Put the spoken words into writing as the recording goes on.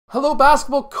Hello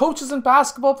basketball coaches and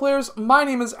basketball players, my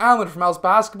name is Alan from Al's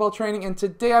Basketball Training, and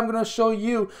today I'm going to show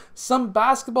you some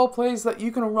basketball plays that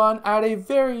you can run at a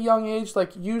very young age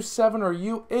like U7 or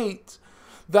U8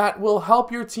 that will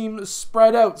help your team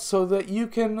spread out so that you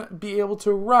can be able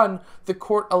to run the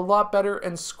court a lot better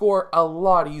and score a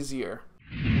lot easier.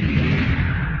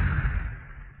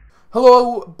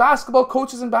 Hello basketball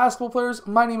coaches and basketball players,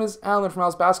 my name is Alan from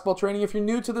Al's Basketball Training. If you're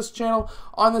new to this channel,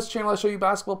 on this channel I show you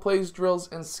basketball plays, drills,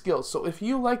 and skills. So if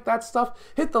you like that stuff,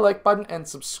 hit the like button and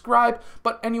subscribe.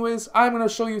 But anyways, I'm going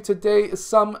to show you today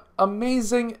some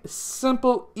amazing,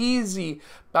 simple, easy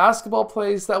basketball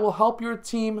plays that will help your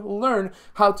team learn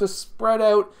how to spread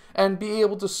out and be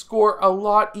able to score a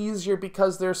lot easier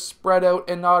because they're spread out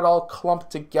and not all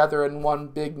clumped together in one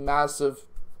big massive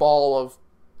ball of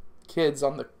kids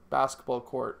on the basketball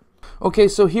court. Okay,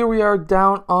 so here we are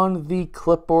down on the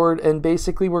clipboard, and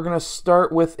basically we're going to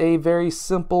start with a very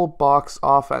simple box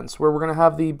offense where we're going to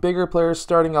have the bigger players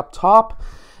starting up top,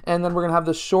 and then we're going to have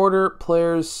the shorter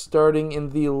players starting in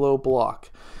the low block.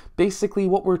 Basically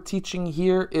what we're teaching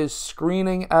here is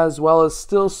screening as well as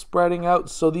still spreading out.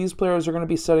 So these players are going to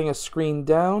be setting a screen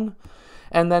down,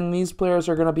 and then these players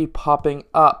are going to be popping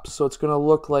up. So it's going to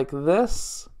look like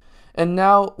this. And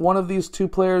now one of these two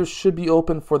players should be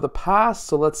open for the pass.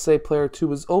 So let's say player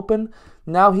 2 is open.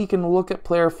 Now he can look at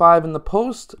player 5 in the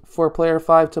post for player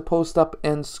 5 to post up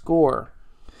and score.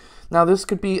 Now this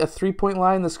could be a 3-point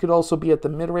line. This could also be at the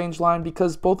mid-range line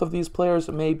because both of these players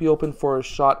may be open for a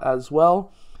shot as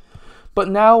well. But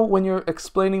now when you're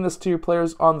explaining this to your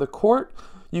players on the court,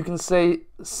 you can say,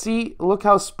 see, look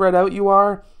how spread out you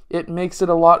are. It makes it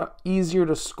a lot easier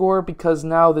to score because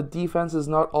now the defense is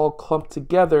not all clumped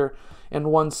together in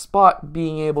one spot,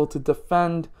 being able to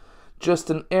defend just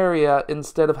an area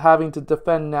instead of having to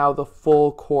defend now the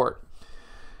full court.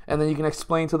 And then you can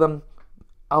explain to them,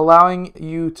 allowing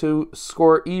you to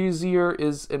score easier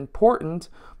is important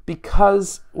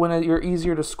because when you're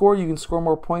easier to score, you can score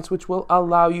more points, which will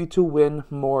allow you to win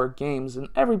more games. And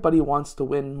everybody wants to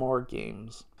win more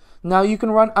games. Now you can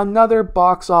run another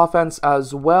box offense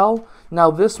as well.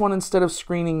 Now this one, instead of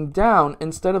screening down,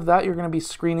 instead of that you're going to be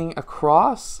screening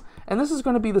across. And this is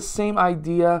going to be the same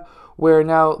idea where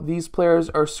now these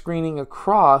players are screening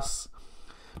across.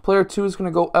 Player 2 is going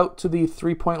to go out to the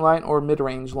 3-point line or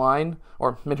mid-range line,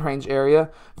 or mid-range area.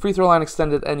 Free throw line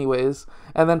extended anyways.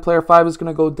 And then player 5 is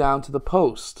going to go down to the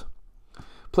post.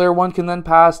 Player 1 can then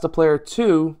pass to player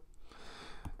 2.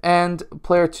 And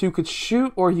player 2 could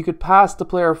shoot, or he could pass to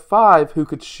player 5 who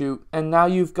could shoot. And now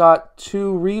you've got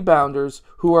two rebounders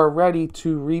who are ready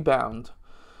to rebound.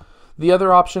 The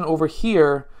other option over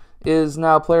here is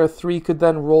now player 3 could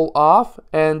then roll off,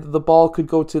 and the ball could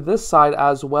go to this side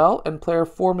as well. And player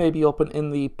 4 may be open in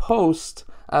the post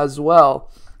as well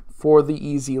for the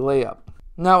easy layup.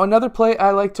 Now another play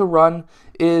I like to run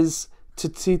is to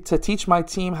teach my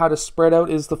team how to spread out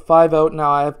is the 5-out.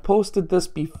 Now I have posted this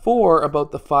before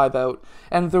about the 5-out,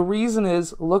 and the reason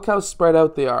is look how spread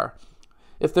out they are.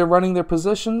 If they're running their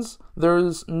positions,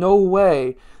 there's no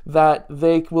way that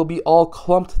they will be all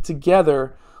clumped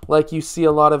together like you see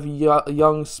a lot of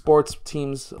young sports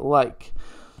teams like.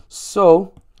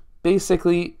 So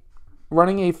basically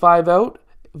running a 5-out,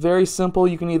 very simple.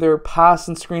 You can either pass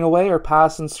and screen away or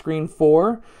pass and screen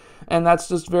for. And that's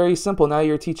just very simple. Now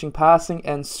you're teaching passing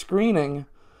and screening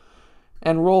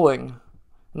and rolling.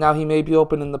 Now he may be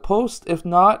open in the post. If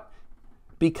not,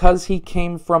 because he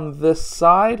came from this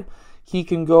side, he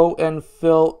can go and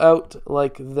fill out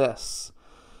like this.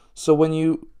 So when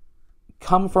you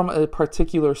come from a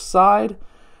particular side,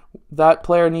 that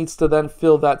player needs to then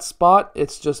fill that spot.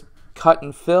 It's just cut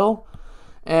and fill.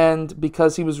 And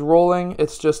because he was rolling,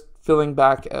 it's just filling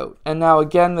back out. And now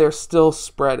again, they're still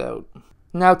spread out.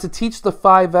 Now to teach the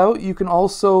 5-out, you can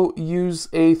also use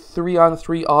a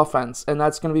 3-on-3 offense, and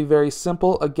that's going to be very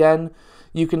simple. Again,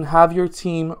 you can have your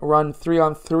team run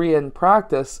 3-on-3 in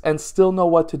practice and still know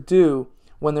what to do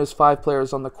when there's 5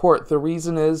 players on the court. The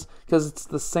reason is because it's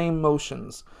the same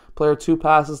motions. Player 2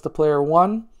 passes to player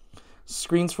 1,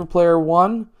 screens for player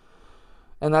 1,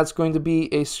 and that's going to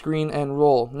be a screen and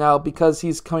roll. Now because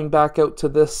he's coming back out to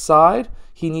this side,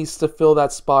 he needs to fill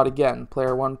that spot again.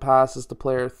 Player 1 passes to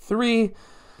player 3,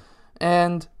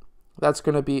 and that's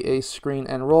going to be a screen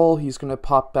and roll. He's going to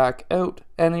pop back out,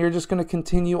 and you're just going to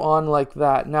continue on like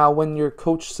that. Now when your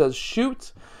coach says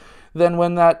shoot, then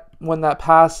when that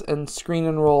pass and screen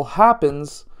and roll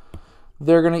happens,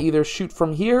 they're going to either shoot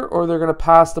from here or they're going to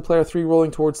pass to player 3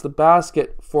 rolling towards the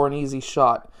basket for an easy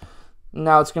shot.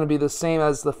 Now it's going to be the same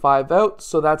as the 5-out,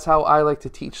 so that's how I like to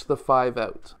teach the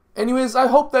 5-out. Anyways, I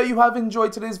hope that you have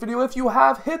enjoyed today's video. If you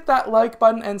have, hit that like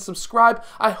button and subscribe.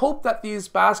 I hope that these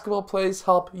basketball plays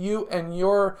help you and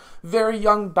your very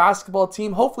young basketball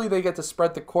team. Hopefully they get to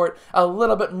spread the court a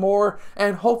little bit more,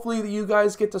 and hopefully you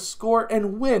guys get to score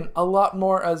and win a lot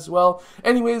more as well.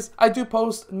 Anyways, I do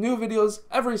post new videos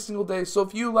every single day, so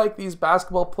if you like these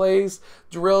basketball plays,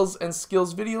 drills, and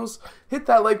skills videos, hit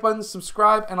that like button,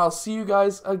 subscribe, and I'll see you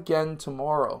guys again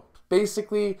tomorrow.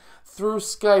 Basically, through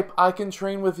Skype, I can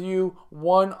train with you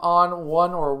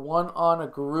one-on-one or one-on a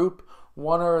group,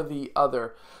 one or the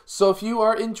other. So if you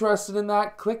are interested in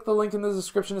that, click the link in the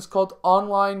description. It's called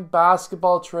Online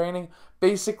Basketball Training.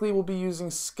 Basically, we'll be using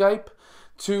Skype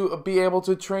to be able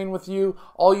to train with you.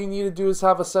 All you need to do is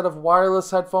have a set of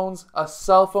wireless headphones, a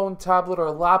cell phone, tablet,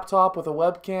 or laptop with a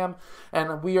webcam,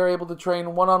 and we are able to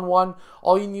train one-on-one.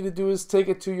 All you need to do is take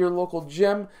it to your local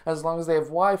gym, as long as they have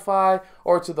Wi-Fi,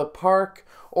 or to the park,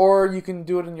 or you can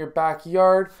do it in your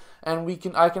backyard, and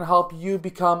I can help you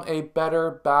become a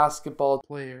better basketball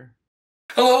player.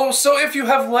 Hello, so if you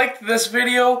have liked this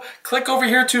video, click over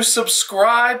here to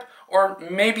subscribe, or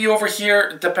maybe over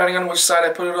here, depending on which side I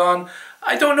put it on.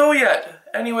 I don't know yet.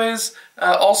 Anyways,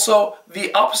 also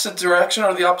the opposite direction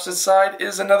or the opposite side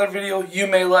is another video you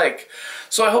may like.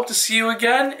 So I hope to see you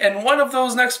again in one of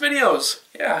those next videos.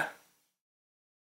 Yeah.